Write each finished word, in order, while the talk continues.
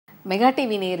Mega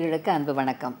TV நேயர்களுக்கு அன்பு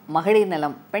வணக்கம். மகளிர்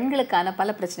நலம் பெண்களுக்கான பல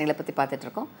பிரச்சனைகளை பற்றி பார்த்துட்டு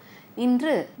இருக்கோம்.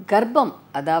 இன்று கர்ப்பம்,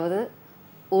 அதாவது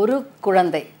ஒரு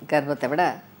குழந்தை கர்ப்பத்தை விட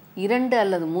 2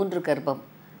 அல்லது 3 கர்ப்பம்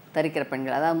தரிக்கிற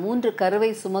பெண்கள், அதாவது 3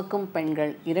 கருவை சுமக்கும்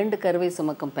பெண்கள், 2 கருவை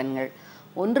சுமக்கும் பெண்கள்,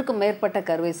 ஒன்றுக்கும் மேற்பட்ட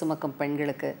கருவை சுமக்கும்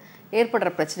பெண்களுக்கு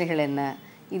ஏற்படுற பிரச்சனைகள் என்ன,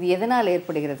 இது எதனால்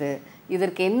ஏற்படுகிறது,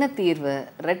 இதற்கு என்ன தீர்வு,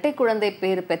 இரட்டை குழந்தை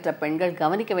பேறு பெற்ற பெண்கள்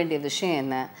கவனிக்க வேண்டிய விஷயம்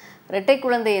என்ன, இரட்டை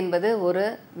குழந்தை என்பது ஒரு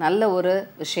நல்ல ஒரு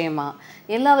விஷயமா,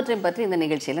 எல்லாவற்றையும் பற்றி இந்த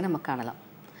நிகழ்ச்சியில் நம்ம காணலாம்.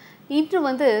 இன்று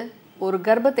ஒரு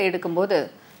கர்ப்பத்தை எடுக்கும்போது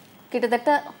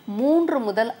கிட்டத்தட்ட 3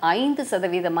 முதல்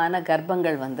 5%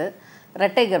 கர்ப்பங்கள்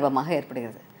இரட்டை கர்ப்பமாக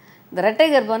ஏற்படுகிறது. இந்த இரட்டை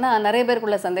கர்ப்பம்னா நிறைய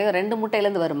பேருக்குள்ள சந்தேகம், 2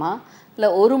 முட்டையிலேருந்து வருமா இல்லை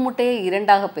ஒரு முட்டையை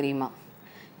 2ஆக பிரியுமா?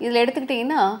 இதில்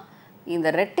எடுத்துக்கிட்டிங்கன்னா இந்த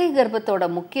இரட்டை கர்ப்பத்தோட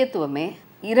முக்கியத்துவமே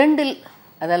 2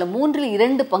 அதாவது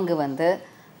 3/2 பங்கு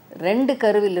 2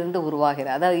 கருவிலிருந்து உருவாகிற,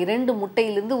 அதாவது 2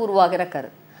 முட்டையிலிருந்து உருவாகிற கரு,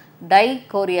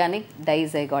 டைகோரியானிக்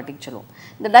டைசைகாட்டிக் சொல்லுவோம்.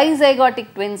 இந்த டைசைகாட்டிக்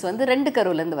ட்வின்ஸ் 2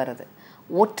 கருவிலேருந்து வருது.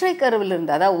 ஒற்றை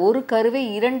கருவிலிருந்து, அதாவது ஒரு கருவை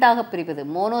 2ஆக பிரிப்பது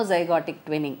மோனோசைகாட்டிக்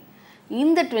ட்வினிங்.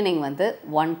 இந்த twinning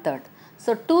 1/3.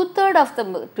 So 2/3 of the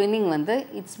twinning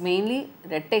it's mainly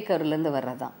இரட்டை கருவிலேருந்து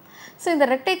வர்றதான். ஸோ இந்த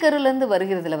இரட்டை கருவிலேருந்து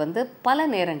வருகிறதுல பல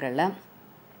நேரங்களில்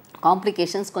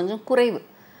காம்ப்ளிகேஷன்ஸ் கொஞ்சம் குறைவு.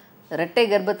 இரட்டை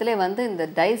கர்ப்பத்திலே இந்த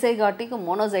டைசைகாட்டிக்கும்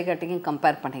மோனோசைகாட்டிக்கும்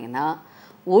கம்பேர் பண்ணிங்கன்னா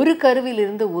ஒரு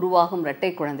கருவிலிருந்து உருவாகும் இரட்டை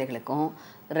குழந்தைகளுக்கும்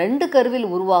 2 கருவில்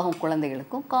உருவாகும்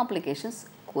குழந்தைகளுக்கும் காம்ப்ளிகேஷன்ஸ்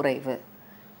குறைவு.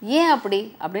 ஏன்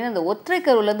அப்படின்னு அந்த ஒற்றை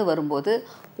கருவிலேருந்து வரும்போது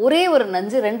ஒரே ஒரு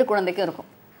நஞ்சு 2 குழந்தைக்கும் இருக்கும்.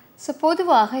 ஸோ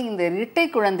பொதுவாக இந்த இரட்டை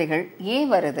குழந்தைகள் ஏன்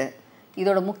வருது,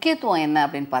 இதோட முக்கியத்துவம் என்ன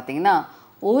அப்படின்னு பார்த்தீங்கன்னா,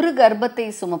 ஒரு கர்ப்பத்தை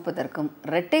சுமப்பதற்கும்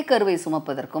இரட்டை கருவை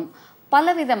சுமப்பதற்கும்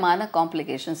பலவிதமான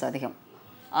காம்ப்ளிகேஷன்ஸ் அதிகம்.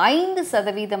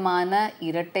 5%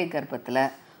 இரட்டை கர்ப்பத்தில்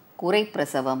குறை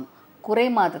பிரசவம், குறை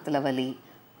மாதத்தில் வலி,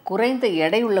 குறைந்த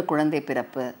எடையுள்ள குழந்தை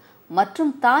பிறப்பு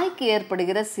மற்றும் தாய்க்கு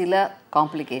ஏற்படுகிற சில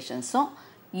காம்ப்ளிகேஷன்ஸும்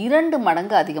 2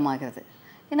 மடங்கு அதிகமாகிறது.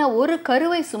 ஏன்னா ஒரு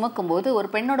கருவை சுமக்கும்போது ஒரு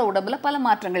பெண்ணோட உடம்பில் பல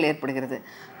மாற்றங்கள் ஏற்படுகிறது.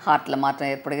 ஹார்ட்டில்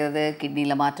மாற்றம் ஏற்படுகிறது,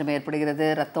 கிட்னியில் மாற்றம் ஏற்படுகிறது,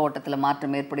 இரத்த ஓட்டத்தில்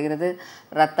மாற்றம் ஏற்படுகிறது,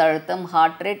 இரத்த அழுத்தம்,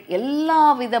 ஹார்ட் ரேட், எல்லா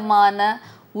விதமான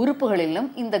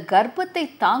உறுப்புகளிலும் இந்த கர்ப்பத்தை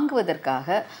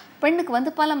தாங்குவதற்காக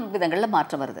பெண்ணுக்கு பல விதங்களில்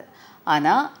மாற்றம் வருது.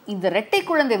 ஆனால் இந்த இரட்டை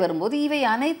குழந்தை வரும்போது இவை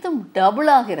அனைத்தும் டபுள்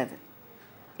ஆகிறது.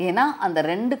 ஏன்னா அந்த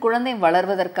 2 குழந்தை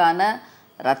வளர்வதற்கான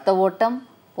இரத்த ஓட்டம்,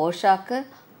 போஷாக்கு,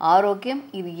 ஆரோக்கியம்,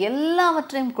 இது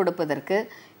எல்லாவற்றையும் கொடுப்பதற்கு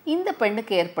இந்த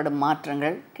பெண்ணுக்கு ஏற்படும்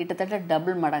மாற்றங்கள் கிட்டத்தட்ட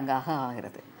டபுள் மடங்காக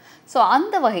ஆகிறது. ஸோ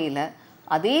அந்த வகையில்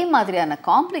அதே மாதிரியான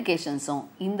காம்ப்ளிகேஷன்ஸும்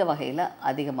இந்த வகையில்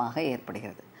அதிகமாக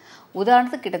ஏற்படுகிறது.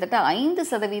 உதாரணத்துக்கு கிட்டத்தட்ட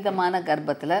 5%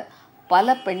 கர்ப்பத்தில்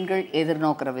பல பெண்கள்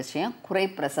எதிர்நோக்கிற விஷயம் குறை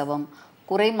பிரசவம்,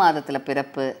 குறை மாதத்தில்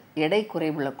பிறப்பு, எடை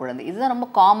குறைவுள்ள குழந்தை. இதுதான் ரொம்ப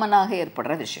காமனாக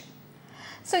ஏற்படுற விஷயம்.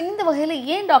 ஸோ இந்த வகையில்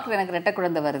ஏன் டாக்டர் எனக்கு இரட்டை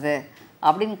குழந்தை வருது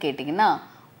அப்படின்னு கேட்டிங்கன்னா,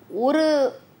 ஒரு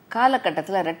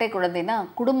காலகட்டத்தில் இரட்டை குழந்தைன்னா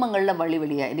குடும்பங்களில்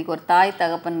வழியாக இன்றைக்கி ஒரு தாய்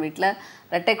தகப்பன் வீட்டில்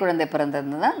இரட்டை குழந்தை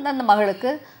பிறந்திருந்ததுன்னா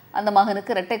அந்த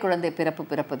மகனுக்கு இரட்டை குழந்தை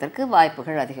பிறப்பதற்கு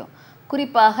வாய்ப்புகள் அதிகம்.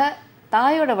 குறிப்பாக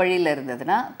தாயோட வழியில்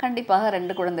இருந்ததுன்னா கண்டிப்பாக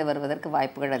 2 குழந்தை வருவதற்கு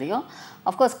வாய்ப்புகள் அதிகம்.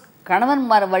 அஃப்கோர்ஸ் கணவன்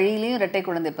வழியிலையும் இரட்டை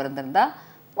குழந்தை பிறந்திருந்தால்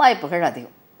வாய்ப்புகள்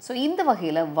அதிகம். ஸோ இந்த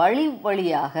வகையில்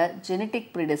வழியாக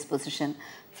ஜெனட்டிக் ப்ரிடிஸ்பொசிஷன்,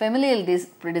 ஃபெமிலியல்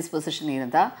ப்ரிடிஸ்பொசிஷன்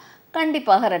இருந்தால்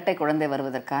கண்டிப்பாக இரட்டை குழந்தை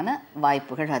வருவதற்கான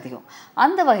வாய்ப்புகள் அதிகம்.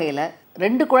 அந்த வகையில்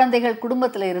 2 குழந்தைகள்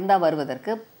குடும்பத்தில் இருந்தால்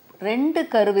வருவதற்கு 2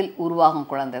 கருவில் உருவாகும்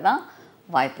குழந்தை தான்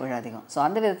வாய்ப்புகள் அதிகம். ஸோ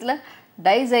அந்த விதத்தில்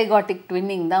டைசைகாட்டிக்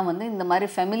ட்வின்னிங் தான் இந்த மாதிரி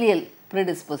ஃபெமிலியல்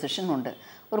ப்ரிடிஸ்பொசிஷன் உண்டு.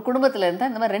 ஒரு குடும்பத்தில் இருந்தால்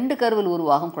இந்த மாதிரி 2 கருவில்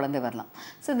உருவாகும் குழந்தை வரலாம்.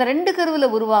 ஸோ இந்த 2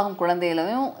 கருவில் உருவாகும்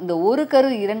குழந்தையிலும் இந்த ஒரு கரு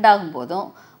 2ஆகும் போதும்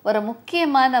வர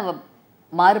முக்கியமான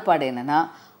மாறுபாடு என்னென்னா,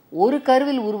 ஒரு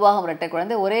கருவில் உருவாகும் இரட்டை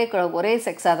குழந்தை ஒரே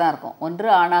செக்ஸாக தான் இருக்கும். ஒன்று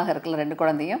ஆணாக இருக்கல 2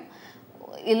 குழந்தையும்,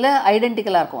 இல்லை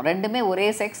ஐடென்டிக்கலாக இருக்கும், 2மே ஒரே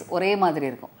செக்ஸ், ஒரே மாதிரி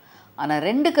இருக்கும். ஆனால்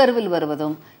 2 கருவில்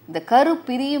வருவதும் இந்த கரு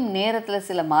பிரியும் நேரத்தில்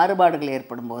சில மாறுபாடுகள்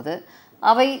ஏற்படும் போது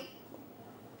அவை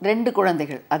 2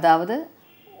 குழந்தைகள், அதாவது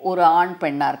ஒரு ஆண்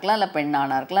பெண்ணாக இருக்கலாம், இல்லை பெண்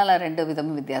ஆணாக இருக்கலாம், இல்லை 2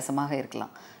 விதமும் வித்தியாசமாக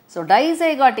இருக்கலாம். ஸோ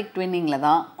டைசைகாட்டிக் ட்வின்னிங்கில்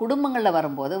தான் குடும்பங்களில்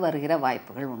வரும்போது வருகிற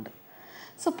வாய்ப்புகள் உண்டு.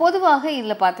 ஸோ பொதுவாக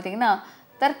இதில் பார்த்துட்டிங்கன்னா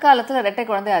தற்காலத்தில் இரட்டை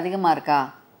குழந்தை அதிகமாக இருக்கா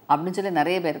அப்படின்னு சொல்லி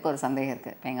நிறைய பேருக்கு ஒரு சந்தேகம்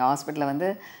இருக்குது. இப்போ எங்கள்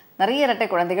ஹாஸ்பிட்டலில் நிறைய இரட்டை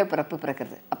குழந்தைகள்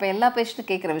பிறக்கிறது. அப்போ எல்லா பேஷண்ட்டும்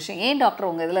கேட்குற விஷயம், ஏன் டாக்டர்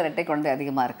உங்கள் இதில் இரட்டை குழந்தை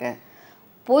அதிகமாக இருக்குது?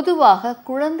 பொதுவாக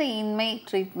குழந்தையின்மை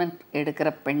ட்ரீட்மெண்ட்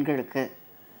எடுக்கிற பெண்களுக்கு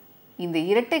இந்த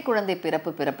இரட்டை குழந்தை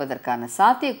பிறப்பதற்கான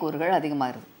சாத்தியக்கூறுகள் அதிகமாக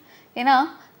இருக்குது. ஏன்னா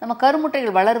நம்ம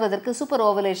கருமுட்டைகள் வளர்வதற்கு சூப்பர்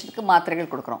ஓவலேஷனுக்கு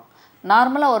மாத்திரைகள் கொடுக்குறோம்.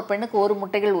 நார்மலாக ஒரு பெண்ணுக்கு 1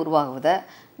 முட்டைகள் உருவாகுவதை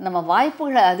நம்ம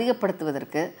வாய்ப்புகளை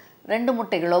அதிகப்படுத்துவதற்கு 2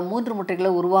 முட்டைகளோ 3 முட்டைகளோ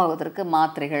உருவாகுவதற்கு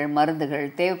மாத்திரைகள், மருந்துகள்,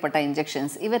 தேவைப்பட்ட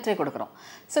இன்ஜெக்ஷன்ஸ் இவற்றை கொடுக்குறோம்.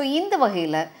 ஸோ இந்த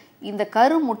வகையில் இந்த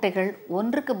கரு முட்டைகள்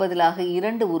ஒன்றுக்கு பதிலாக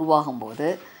 2 உருவாகும் போது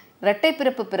இரட்டை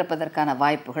பிறப்பு பிறப்பதற்கான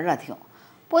வாய்ப்புகள் அதிகம்.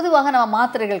 பொதுவாக நம்ம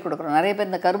மாத்திரைகள் கொடுக்குறோம், நிறைய பேர்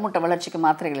இந்த கருமுட்டை வளர்ச்சிக்கு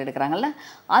மாத்திரைகள் எடுக்கிறாங்கல்ல,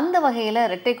 அந்த வகையில்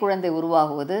இரட்டை குழந்தை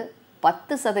உருவாகுவது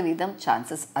 10%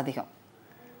 சான்சஸ் அதிகம்.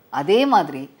 அதே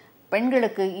மாதிரி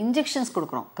பெண்களுக்கு இன்ஜெக்ஷன்ஸ்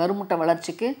கொடுக்குறோம், கருமுட்டை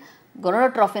வளர்ச்சிக்கு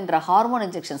கொனோட்ரோபின்ற ஹார்மோன்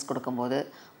இன்ஜெக்ஷன்ஸ் கொடுக்கும்போது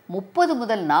 30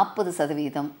 முதல்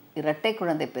 40% இரட்டை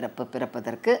குழந்தை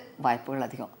பிறப்பதற்கு வாய்ப்புகள்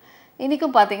அதிகம்.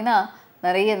 இன்றைக்கும் பார்த்திங்கன்னா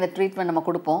நிறைய இந்த ட்ரீட்மெண்ட் நம்ம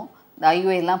கொடுப்போம், இந்த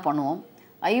ஐயுஐலாம் பண்ணுவோம்.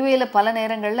 ஐயுஐயில் பல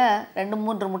நேரங்களில்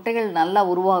 2-3 முட்டைகள் நல்லா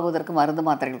உருவாகுவதற்கு மருந்து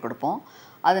மாத்திரைகள் கொடுப்போம்.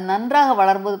 அது நன்றாக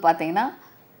வளரும்போது பார்த்திங்கன்னா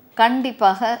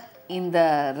கண்டிப்பாக இந்த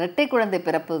இரட்டை குழந்தை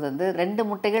பிறப்பு 2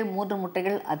 முட்டைகள் 3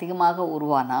 முட்டைகள் அதிகமாக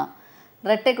உருவானால்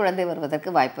இரட்டை குழந்தை வருவதற்கு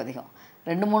வாய்ப்பு அதிகம்.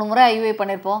 2-3 முறை ஐயுஐ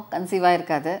பண்ணியிருப்போம், கன்சீவாக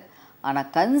இருக்காது.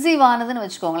 ஆனால் கன்சீவ் ஆனதுன்னு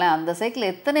வச்சுக்கோங்களேன், அந்த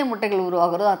சைக்கிள் எத்தனை முட்டைகள்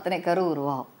உருவாகிறதோ அத்தனை கரு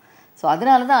உருவாகும். ஸோ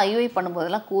அதனால தான் ஐயுஐ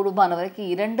பண்ணும்போதெல்லாம் கூடுமான வரைக்கும்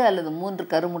 2 அல்லது 3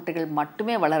 கருமுட்டைகள்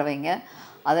மட்டுமே வளர வைங்க.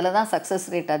 அதில் தான் சக்ஸஸ்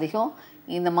ரேட் அதிகம்,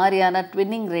 இந்த மாதிரியான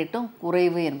ட்வின்னிங் ரேட்டும்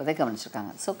குறைவு என்பதை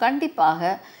கவனிச்சிருக்காங்க. ஸோ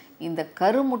கண்டிப்பாக இந்த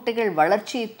கருமுட்டைகள்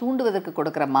வளர்ச்சியை தூண்டுவதற்கு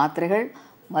கொடுக்குற மாத்திரைகள்,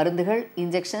 மருந்துகள்,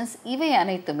 இன்ஜெக்ஷன்ஸ் இவை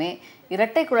அனைத்துமே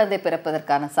இரட்டை குழந்தை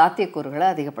பிறப்பதற்கான சாத்தியக்கூறுகளை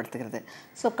அதிகப்படுத்துகிறது.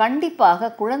 ஸோ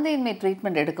கண்டிப்பாக குழந்தையின்மை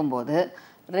ட்ரீட்மெண்ட் எடுக்கும்போது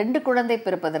 2 குழந்தை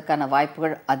பிறப்பதற்கான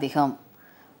வாய்ப்புகள் அதிகம்.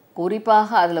 குறிப்பாக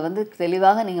அதில்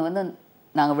தெளிவாக நீங்கள்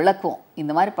நாங்கள் விளக்குவோம்,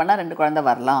 இந்த மாதிரி பண்ணால் 2 குழந்தை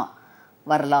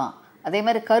வரலாம். அதே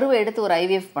மாதிரி கருவை எடுத்து ஒரு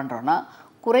ஐவிஎஃப் பண்ணுறோன்னா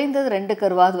குறைந்தது 2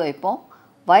 கருவாவது வைப்போம்.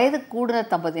 வயது கூடுன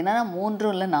தம்பதினா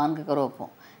 3 இல்லை 4 கரு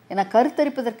வைப்போம். ஏன்னா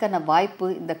கருத்தரிப்பதற்கான வாய்ப்பு,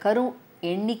 இந்த கரு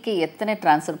எண்ணிக்கை எத்தனை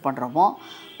ட்ரான்ஸ்ஃபர் பண்ணுறோமோ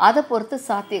அதை பொறுத்து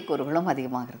சாத்தியக்கூறுகளும்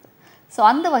அதிகமாகிறது. ஸோ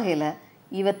அந்த வகையில்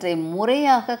இவற்றை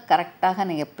முறையாக கரெக்டாக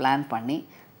நீங்கள் பிளான் பண்ணி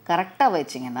கரெக்டாக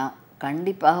வச்சிங்கன்னா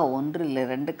கண்டிப்பாக 1 இல்லை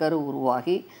 2 கரு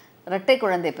உருவாகி இரட்டை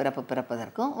குழந்தை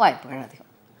பிறப்பதற்கும் வாய்ப்புகள் அதிகம்.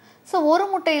 ஸோ ஒரு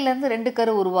முட்டையிலேருந்து 2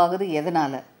 கரு உருவாகுது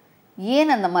எதனால்,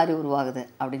 ஏன் அந்த மாதிரி உருவாகுது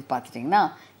அப்படின்னு பார்த்துட்டிங்கன்னா,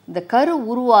 இந்த கரு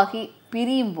உருவாகி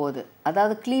பிரியும் போது,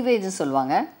 அதாவது க்ளீவேஜ்னு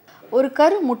சொல்லுவாங்க, ஒரு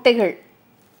கரு முட்டைகள்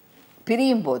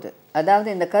பிரியும் போது, அதாவது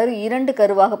இந்த கரு 2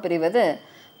 கருவாக பிரிவது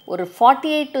ஒரு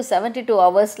 48 to 72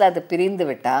 ஹவர்ஸில் அது பிரிந்து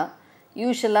விட்டால்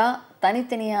யூஸ்வலாக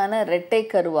தனித்தனியான இரட்டை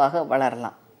கருவாக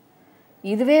வளரலாம்.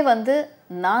 இதுவே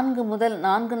 4 முதல்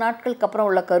 4 நாட்களுக்கு அப்புறம்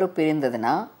உள்ள கரு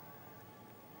பிரிந்ததுன்னா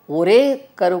ஒரே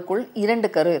கருக்குள் 2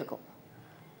 கரு இருக்கும்.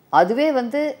 அதுவே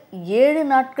 7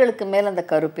 நாட்களுக்கு மேலே அந்த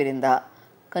கரு பிரிந்தால்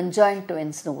கன்ஜாயின்ட்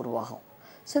ட்வின்ஸ்னு உருவாகும்.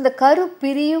 ஸோ இந்த கரு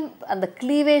பிரியும் அந்த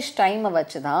க்ளீவேஜ் டைமை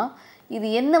வச்சு தான் இது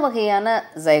என்ன வகையான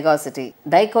ஜைகாசிட்டி,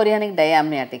 டைகோரியானிக்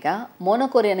டையாம்னியாட்டிக்கா,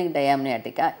 மோனோகோரியானிக்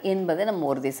டையாம்னியாட்டிக்கா என்பதை நம்ம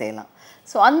உறுதி செய்யலாம்.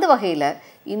 ஸோ அந்த வகையில்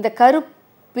இந்த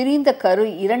பிரிந்த கரு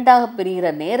 2ஆக பிரிகிற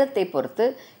நேரத்தை பொறுத்து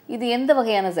இது எந்த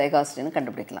வகையான ஜைகாசிட்டின்னு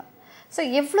கண்டுபிடிக்கலாம். ஸோ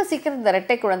எவ்வளோ சீக்கிரம் இந்த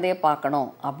இரட்டை குழந்தையை பார்க்கணும்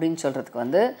அப்படின்னு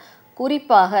சொல்கிறதுக்கு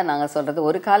குறிப்பாக நாங்கள் சொல்கிறது,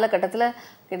 ஒரு காலகட்டத்தில்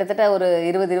கிட்டத்தட்ட ஒரு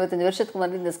 20-25 வருஷத்துக்கு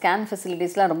முன்னாடி இந்த ஸ்கேன்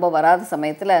ஃபெசிலிட்டிஸ்லாம் ரொம்ப வராத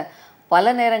சமயத்தில்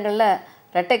பல நேரங்களில்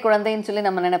இரட்டை குழந்தைன்னு சொல்லி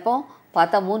நம்ம நினைப்போம்,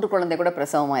 பார்த்தா 3 குழந்தை கூட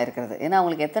பிரசவமாக இருக்கிறது. ஏன்னா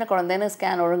அவங்களுக்கு எத்தனை குழந்தைன்னு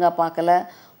ஸ்கேன் ஒழுங்காக பார்க்கல,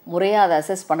 முறையாக அதை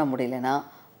அசஸ் பண்ண முடியலன்னா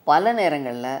பல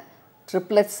நேரங்களில்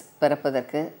ட்ரிப்ளெட்ஸ்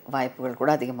பிறப்பதற்கு வாய்ப்புகள் கூட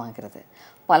அதிகமாகிறது.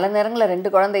 பல நேரங்களில் 2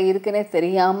 குழந்தை இருக்குன்னே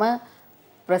தெரியாமல்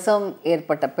பிரசவம்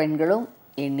ஏற்பட்ட பெண்களும்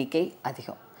எண்ணிக்கை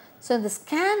அதிகம். ஸோ இந்த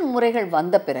ஸ்கேன் முறைகள்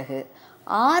வந்த பிறகு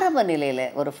ஆரம்ப நிலையில்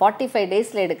ஒரு 45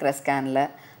 டேஸில் எடுக்கிற ஸ்கேனில்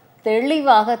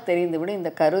தெளிவாக தெரிந்துவிடும்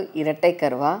இந்த கரு இரட்டை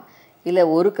கருவா, இல்லை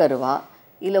ஒரு கருவா,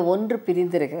 இல்லை ஒன்று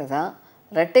பிரிந்திருக்கிறதா,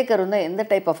 இரட்டை கருன்னா எந்த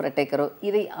டைப் ஆஃப் இரட்டை கரு,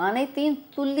 இதை அனைத்தையும்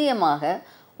துல்லியமாக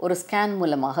ஒரு ஸ்கேன்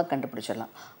மூலமாக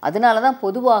கண்டுபிடிச்சிடலாம். அதனால தான்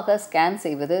பொதுவாக ஸ்கேன்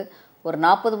செய்வது ஒரு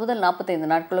 40 முதல் 45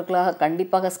 நாட்களுக்குள்ளாக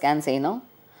கண்டிப்பாக ஸ்கேன் செய்யணும்.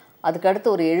 அதுக்கடுத்து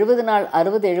ஒரு 70 நாள்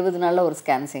 60-70 நாளில் ஒரு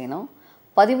ஸ்கேன் செய்யணும்.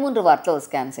 13 வாரத்தில் ஒரு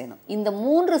ஸ்கேன் செய்யணும். இந்த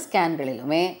 3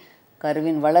 ஸ்கேன்களிலுமே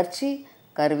கருவின் வளர்ச்சி,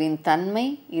 கருவின் தன்மை,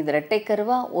 இது இரட்டை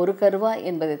கருவா ஒரு கருவா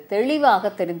என்பதை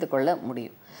தெளிவாக தெரிந்து கொள்ள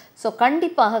முடியும். ஸோ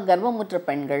கண்டிப்பாக கர்ப்பமுற்ற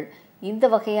பெண்கள் இந்த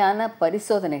வகையான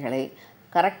பரிசோதனைகளை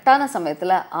கரெக்டான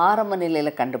சமயத்தில் ஆரம்ப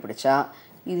நிலையில் கண்டுபிடிச்சா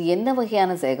இது என்ன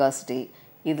வகையான ஜைகாசிட்டி,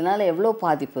 இதனால் எவ்வளோ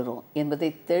பாதிப்பு வரும் என்பதை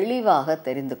தெளிவாக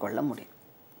தெரிந்து கொள்ள முடியும்.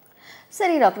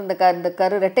 சரி டாக்டர், இந்த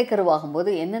கரு இரட்டை கருவாகும்போது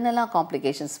என்னென்னலாம்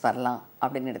காம்ப்ளிகேஷன்ஸ் வரலாம்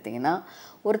அப்படின்னு எடுத்திங்கன்னா,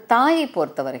 ஒரு தாயை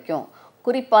பொறுத்த வரைக்கும்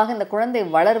குறிப்பாக இந்த குழந்தை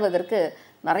வளர்வதற்கு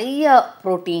நிறைய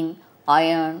புரோட்டீன்,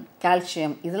 அயர்ன்,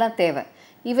 கால்சியம் இதெல்லாம் தேவை.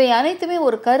 இவை அனைத்துமே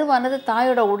ஒரு கருவானது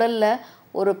தாயோட உடலில்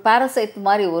ஒரு பாரசைட்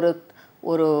மாதிரி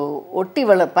ஒரு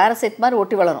பாரசைட் மாதிரி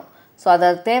ஒட்டி வளரும். ஸோ அது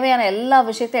தேவையான எல்லா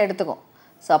விஷயத்தையும் எடுத்துக்கும்.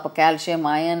 ஸோ அப்போ கால்சியம்,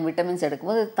 அயர்ன், விட்டமின்ஸ்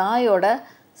எடுக்கும்போது தாயோட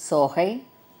சோகை,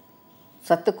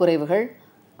 சத்துக்குறைவுகள்,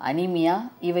 அனிமியா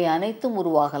இவை அனைத்தும்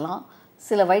உருவாகலாம்.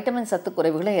 சில வைட்டமின்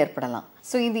சத்துக்குறைவுகளும் ஏற்படலாம்.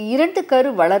 ஸோ இந்த 2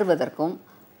 கரு வளர்வதற்கும்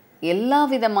எல்லா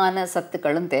விதமான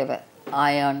சத்துக்களும் தேவை.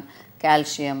 அயர்ன்,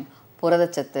 கால்சியம்,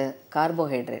 புரதச்சத்து,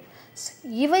 கார்போஹைட்ரேட்,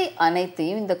 இவை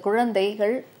அனைத்தையும் இந்த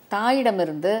குழந்தைகள்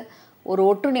தாயிடமிருந்து ஒரு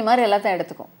ஒட்டுண்ணி மாதிரி எல்லாத்தையும்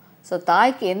எடுத்துக்கும். ஸோ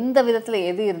தாய்க்கு எந்த விதத்தில்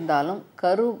எது இருந்தாலும்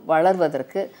கரு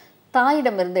வளர்வதற்கு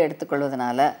தாயிடமிருந்து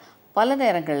எடுத்துக்கொள்வதனால பல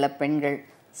நேரங்களில் பெண்கள்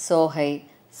சோகை,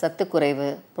 சத்துக்குறைவு,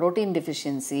 புரோட்டீன்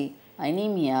டெஃபிஷியன்சி,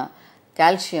 அனீமியா,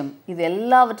 கால்சியம் இது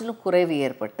எல்லாவற்றிலும் குறைவு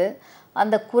ஏற்பட்டு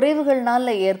அந்த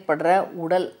குறைவுகள்னால ஏற்படுற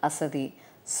உடல் அசதி,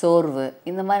 சோர்வு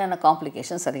இந்த மாதிரியான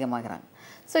காம்ப்ளிகேஷன்ஸ் அதிகமாகிறாங்க.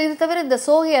 ஸோ இது தவிர இந்த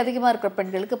சோகை அதிகமாக இருக்கிற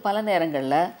பெண்களுக்கு பல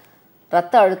நேரங்களில்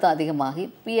ரத்த அழுத்தம் அதிகமாகி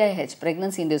PIH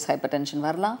pregnancy induce hyper tension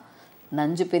வரலாம்,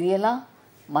 நஞ்சு பிரியலாம்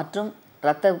மற்றும்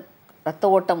இரத்த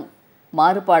ஓட்டம்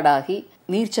மாறுபாடாகி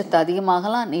நீர்ச்சத்து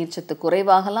அதிகமாகலாம், நீர்ச்சத்து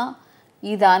குறைவாகலாம்.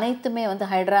 இது அனைத்துமே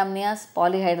ஹைட்ராம்னியாஸ்,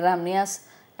 பாலிஹைட்ராம்னியாஸ்,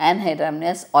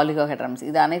 ஆன்ஹைட்ராம்னியாஸ், ஆலிகோஹைட்ராம்னியாஸ்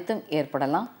இது அனைத்தும்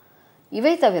ஏற்படலாம்.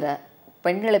 இவை தவிர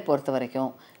பெண்களை பொறுத்த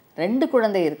வரைக்கும் 2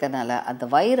 குழந்தை இருக்கிறதுனால அந்த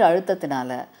வயிறு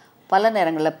அழுத்தத்தினால பல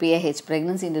நேரங்களில் PIH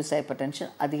pregnancy induce hyper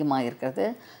tension அதிகமாக இருக்கிறது.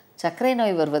 சர்க்கரை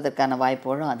நோய் வருவதற்கான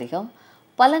வாய்ப்புகளும் அதிகம்.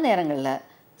 பல நேரங்களில்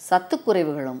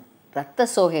சத்துக்குறைவுகளும் இரத்த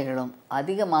சோகைகளும்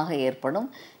அதிகமாக ஏற்படும்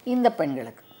இந்த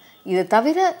பெண்களுக்கு. இது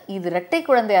தவிர இது இரட்டை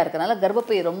குழந்தையாக இருக்கிறதுனால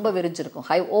கர்ப்பப்பை ரொம்ப விரிஞ்சிருக்கும்,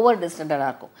 ஓவர் டிஸ்டண்டடாக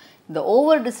இருக்கும். இந்த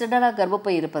ஓவர் டிஸ்டண்டடாக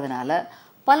கர்ப்பப்பை இருப்பதனால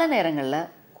பல நேரங்களில்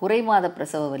குறைமாத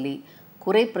பிரசவ வலி,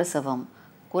 குறை பிரசவம்,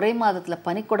 குறை மாதத்தில்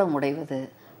பனிக்குடம் உடைவது,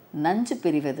 நஞ்சு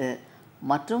பிரிவது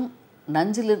மற்றும்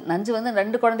நஞ்சு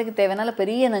 2 குழந்தைக்கு தேவைனால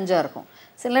பெரிய நஞ்சாக இருக்கும்.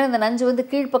 சில இந்த நஞ்சு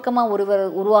கீழ்ப்பக்கமாக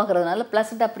உருவாகிறதுனால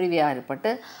பிளசண்டா ப்ரீவியா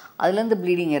ஏற்பட்டு அதுலேருந்து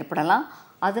ப்ளீடிங் ஏற்படலாம்.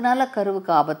 அதனால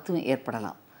கருவுக்கு ஆபத்தும்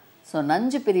ஏற்படலாம். ஸோ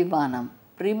நஞ்சு பிரிவானம்,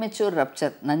 ப்ரீமெச்சூர்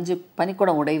ரப்சர், நஞ்சு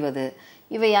பனிக்குடம் உடைவது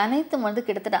இவை அனைத்தும்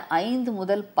கிட்டத்தட்ட 5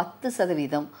 முதல்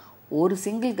 10% ஒரு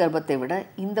சிங்கிள் கர்ப்பத்தை விட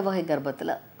இந்த வகை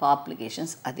கர்ப்பத்தில்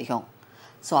காம்ப்ளிகேஷன்ஸ் அதிகம்.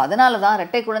 ஸோ அதனால தான்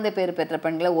இரட்டை குழந்தை பேர் பெற்ற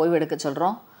பெண்களை ஓய்வு எடுக்க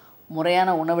சொல்கிறோம்,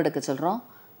 முறையான உணவு எடுக்க சொல்கிறோம்,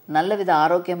 நல்ல வித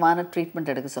ஆரோக்கியமான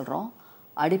ட்ரீட்மெண்ட் எடுக்க சொல்கிறோம்.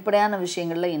 அடிப்படையான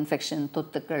விஷயங்களில் இன்ஃபெக்ஷன்,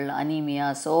 தொத்துக்கள், அனீமியா,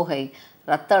 சோகை,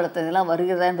 ரத்த அழுத்தம் இதெல்லாம்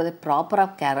வருகிறதா என்பதை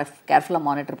ப்ராப்பராக கேர்ஃபுல்லாக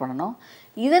மானிட்டர் பண்ணணும்.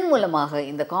 இதன் மூலமாக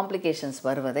இந்த காம்ப்ளிகேஷன்ஸ்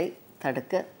வருவதை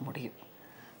தடுக்க முடியும்.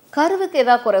 கருவுக்கு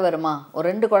ஏதாவது குறை வருமா? ஒரு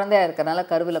 2 குழந்தையாக இருக்கிறனால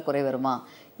கருவில் குறை வருமா?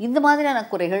 இந்த மாதிரியான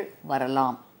குறைகள்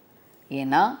வரலாம்.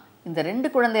 ஏன்னா இந்த 2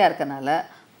 குழந்தையாக இருக்கனால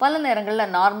பல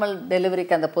நேரங்களில் நார்மல்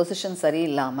டெலிவரிக்கு அந்த பொசிஷன்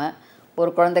சரியில்லாமல்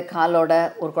ஒரு குழந்தை காலோட,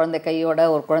 ஒரு குழந்தை கையோட,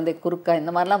 ஒரு குழந்தை குறுக்கா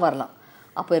இந்த மாதிரிலாம் வரலாம்.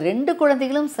 அப்போ 2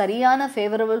 குழந்தைகளும் சரியான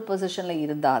ஃபேவரபிள் பொசிஷனில்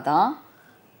இருந்தால் தான்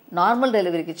நார்மல்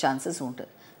டெலிவரிக்கு சான்சஸ் உண்டு.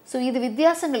 ஸோ இது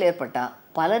வித்தியாசங்கள் ஏற்பட்டால்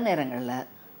பல நேரங்களில்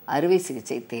அறுவை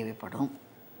சிகிச்சை தேவைப்படும்.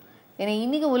 ஏன்னா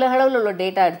இன்றைக்கி உலகளவில் உள்ள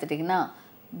டேட்டா எடுத்துட்டிங்கன்னா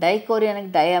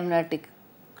டைகோரியானிக் டயாம்னாட்டிக்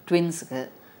ட்வின்ஸுக்கு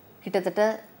கிட்டத்தட்ட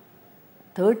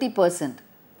 30%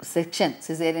 செக்ஷன்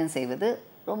சிசேரியன் செய்வது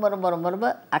ரொம்ப ரொம்ப ரொம்ப ரொம்ப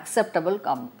அக்செப்டபிள்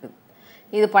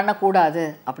இது பண்ணக்கூடாது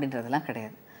அப்படின்றதெல்லாம்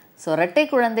கிடையாது. ஸோ இரட்டை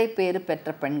குழந்தை பேறு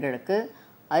பெற்ற பெண்களுக்கு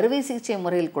அறுவை சிகிச்சை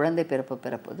முறையில் குழந்தை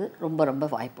பிறப்பது ரொம்ப ரொம்ப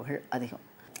வாய்ப்புகள் அதிகம்.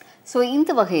 ஸோ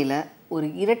இந்த வகையில் ஒரு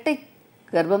இரட்டை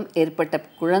கர்ப்பம் ஏற்பட்ட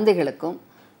குழந்தைகளுக்கும்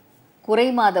குறை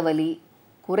மாத வலி,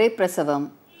 குறை பிரசவம்,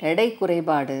 எடை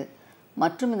குறைபாடு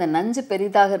மற்றும் இந்த நஞ்சு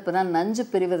பெரிதாக இருப்பதால் நஞ்சு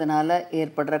பிரிவதனால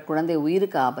ஏற்படுற குழந்தை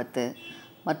உயிருக்கு ஆபத்து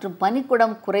மற்றும்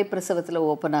பனிக்குடம் குறை பிரசவத்தில்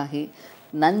ஓப்பன் ஆகி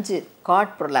நஞ்சு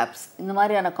கார்ட் ப்ரொலாப்ஸ் இந்த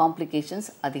மாதிரியான காம்ப்ளிகேஷன்ஸ்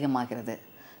அதிகமாகிறது.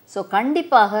 ஸோ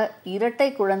கண்டிப்பாக இரட்டை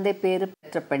குழந்தை பேறு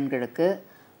பெற்ற பெண்களுக்கு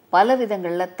பல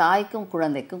விதங்களில் தாய்க்கும்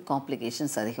குழந்தைக்கும்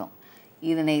காம்ப்ளிகேஷன்ஸ் அதிகம்.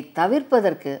 இதனை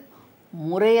தவிர்ப்பதற்கு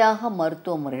முறையாக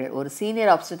மருத்துவ முறைகள், ஒரு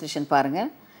சீனியர் ஆப்ஸ்டெட்ரிஷியன் பாருங்கள்,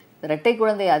 இரட்டை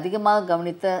குழந்தை அதிகமாக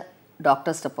கவனித்த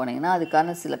டாக்டர்ஸ்கிட்ட போனீங்கன்னா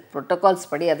அதுக்கான சில ப்ரோட்டோகால்ஸ்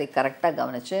படி அதை கரெக்டாக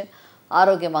கவனித்து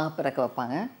ஆரோக்கியமாக பிறக்க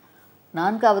வைப்பாங்க.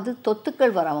 4வது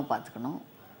தொத்துக்கள் வராமல் பார்த்துக்கணும்.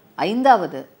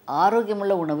 5வது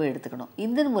ஆரோக்கியமுள்ள உணவு எடுத்துக்கணும்.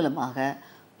 இதன் மூலமாக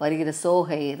வருகிற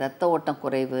சோகை, இரத்த ஓட்டம்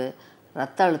குறைவு,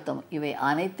 இரத்த அழுத்தம் இவை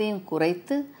அனைத்தையும்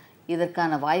குறைத்து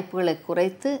இதற்கான வாய்ப்புகளை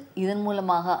குறைத்து இதன்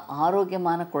மூலமாக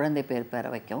ஆரோக்கியமான குழந்தை பேர் பெற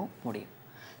வைக்கவும் முடியும்.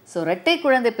 ஸோ இரட்டை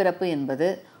குழந்தை பிறப்பு என்பது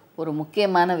ஒரு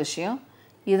முக்கியமான விஷயம்.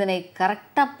 இதனை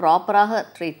கரெக்டாக ப்ராப்பராக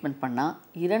ட்ரீட்மெண்ட் பண்ணால்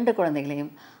 2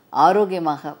 குழந்தைகளையும்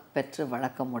ஆரோக்கியமாக பெற்று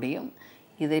வளர்க்க முடியும்.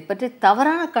 இதை பற்றி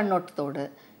தவறான கண்ணோட்டத்தோடு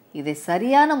இதை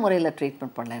சரியான முறையில்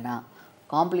ட்ரீட்மெண்ட் பண்ணலைன்னா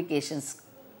காம்ப்ளிகேஷன்ஸ்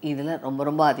இதில் ரொம்ப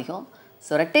ரொம்ப அதிகம்.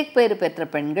 ஸோ இரட்டை பேறு பெற்ற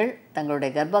பெண்கள் தங்களுடைய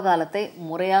கர்ப்ப காலத்தை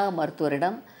முறையாக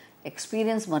மருத்துவரிடம்,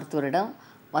 எக்ஸ்பீரியன்ஸ் மருத்துவரிடம்,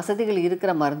 வசதிகள்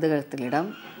இருக்கிற மருந்துகளிடம்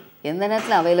எந்த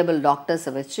நேரத்தில் அவைலபிள்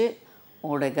டாக்டர்ஸை வச்சு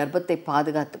உங்களுடைய கர்ப்பத்தை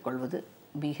பாதுகாத்து கொள்வது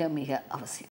மிக மிக அவசியம்.